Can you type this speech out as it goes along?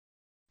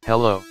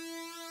Hello.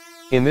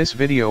 In this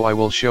video I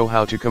will show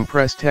how to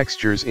compress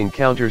textures in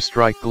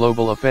Counter-Strike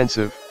Global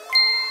Offensive.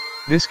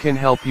 This can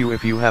help you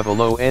if you have a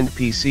low-end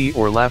PC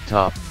or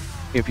laptop,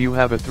 if you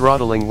have a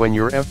throttling when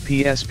your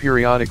FPS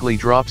periodically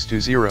drops to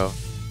 0.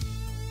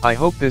 I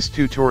hope this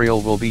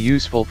tutorial will be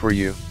useful for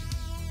you.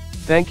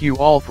 Thank you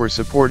all for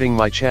supporting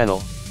my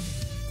channel.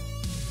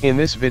 In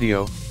this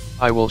video,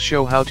 I will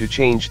show how to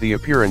change the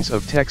appearance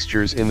of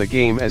textures in the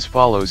game as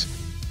follows,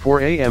 for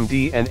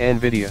AMD and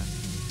Nvidia.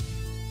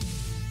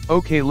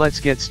 Okay, let's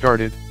get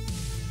started.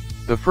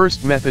 The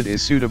first method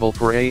is suitable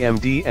for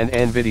AMD and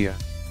Nvidia.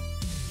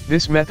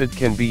 This method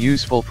can be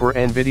useful for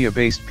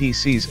Nvidia-based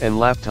PCs and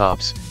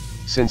laptops,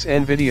 since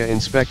Nvidia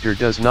Inspector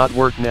does not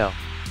work now.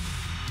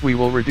 We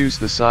will reduce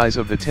the size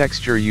of the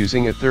texture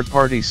using a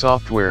third-party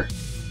software.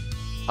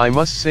 I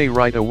must say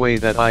right away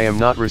that I am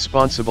not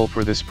responsible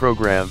for this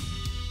program.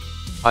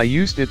 I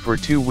used it for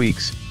 2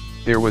 weeks,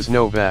 there was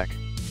no back.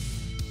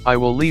 I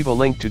will leave a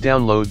link to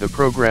download the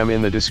program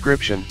in the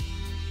description.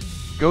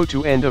 Go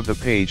to end of the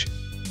page,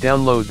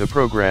 download the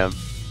program.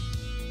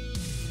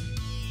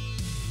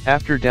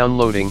 After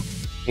downloading,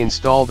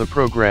 install the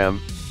program,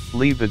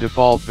 leave the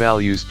default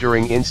values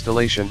during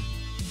installation.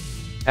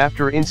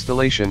 After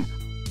installation,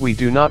 we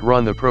do not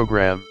run the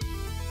program.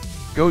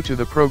 Go to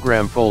the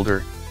program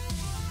folder.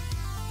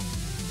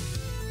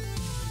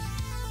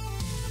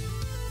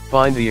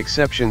 Find the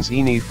exceptions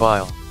ini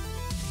file.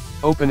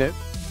 Open it.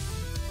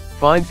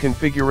 Find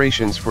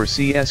configurations for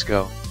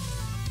CSGO.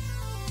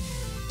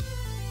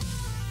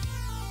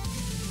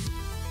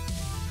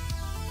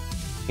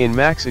 In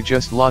max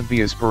adjust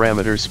LodAdj's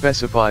parameters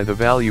specify the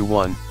value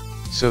 1,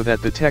 so that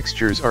the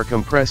textures are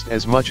compressed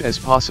as much as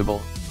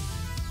possible.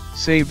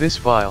 Save this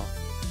file.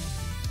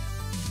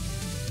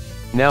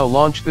 Now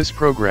launch this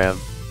program.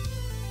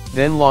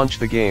 Then launch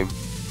the game.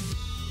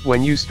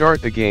 When you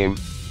start the game,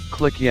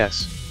 click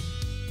yes.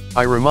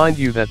 I remind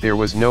you that there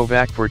was no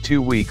VAC for 2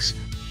 weeks,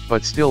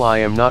 but still I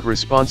am not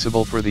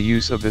responsible for the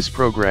use of this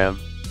program.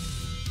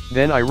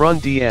 Then I run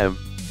DM.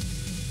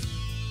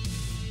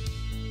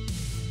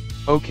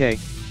 Okay,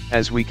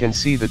 as we can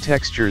see the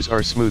textures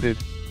are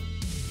smoothed.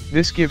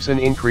 This gives an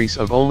increase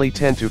of only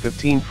 10 to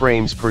 15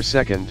 frames per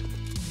second.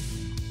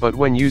 But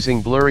when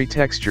using blurry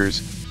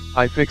textures,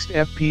 I fixed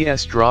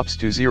FPS drops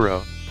to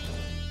 0.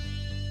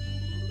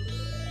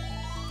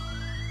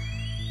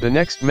 The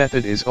next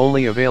method is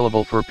only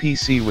available for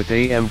PC with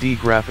AMD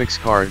graphics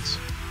cards.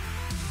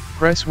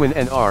 Press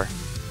WIN+R.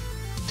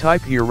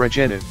 Type here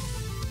regedit.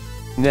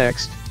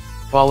 Next,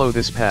 follow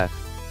this path.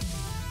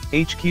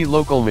 H key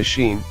local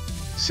machine,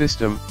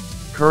 system,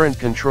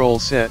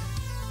 CurrentControlSet,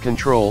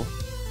 control,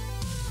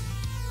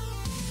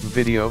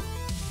 video,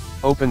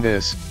 open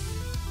this,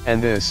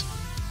 and this,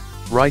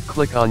 right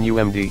click on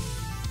UMD,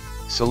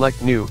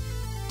 select new,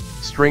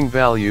 string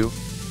value,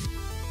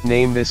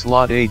 name this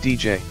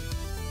LodAdj.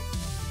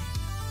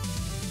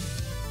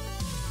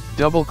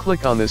 Double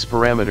click on this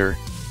parameter,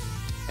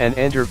 and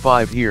enter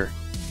 5 here.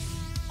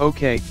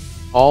 Okay,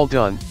 all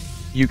done,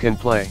 you can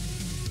play.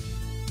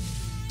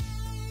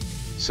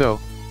 So,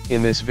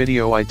 in this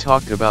video I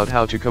talked about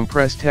how to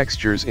compress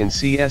textures in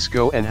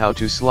CSGO and how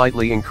to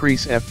slightly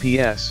increase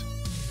FPS.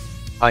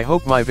 I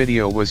hope my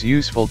video was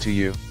useful to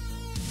you.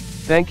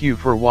 Thank you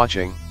for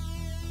watching.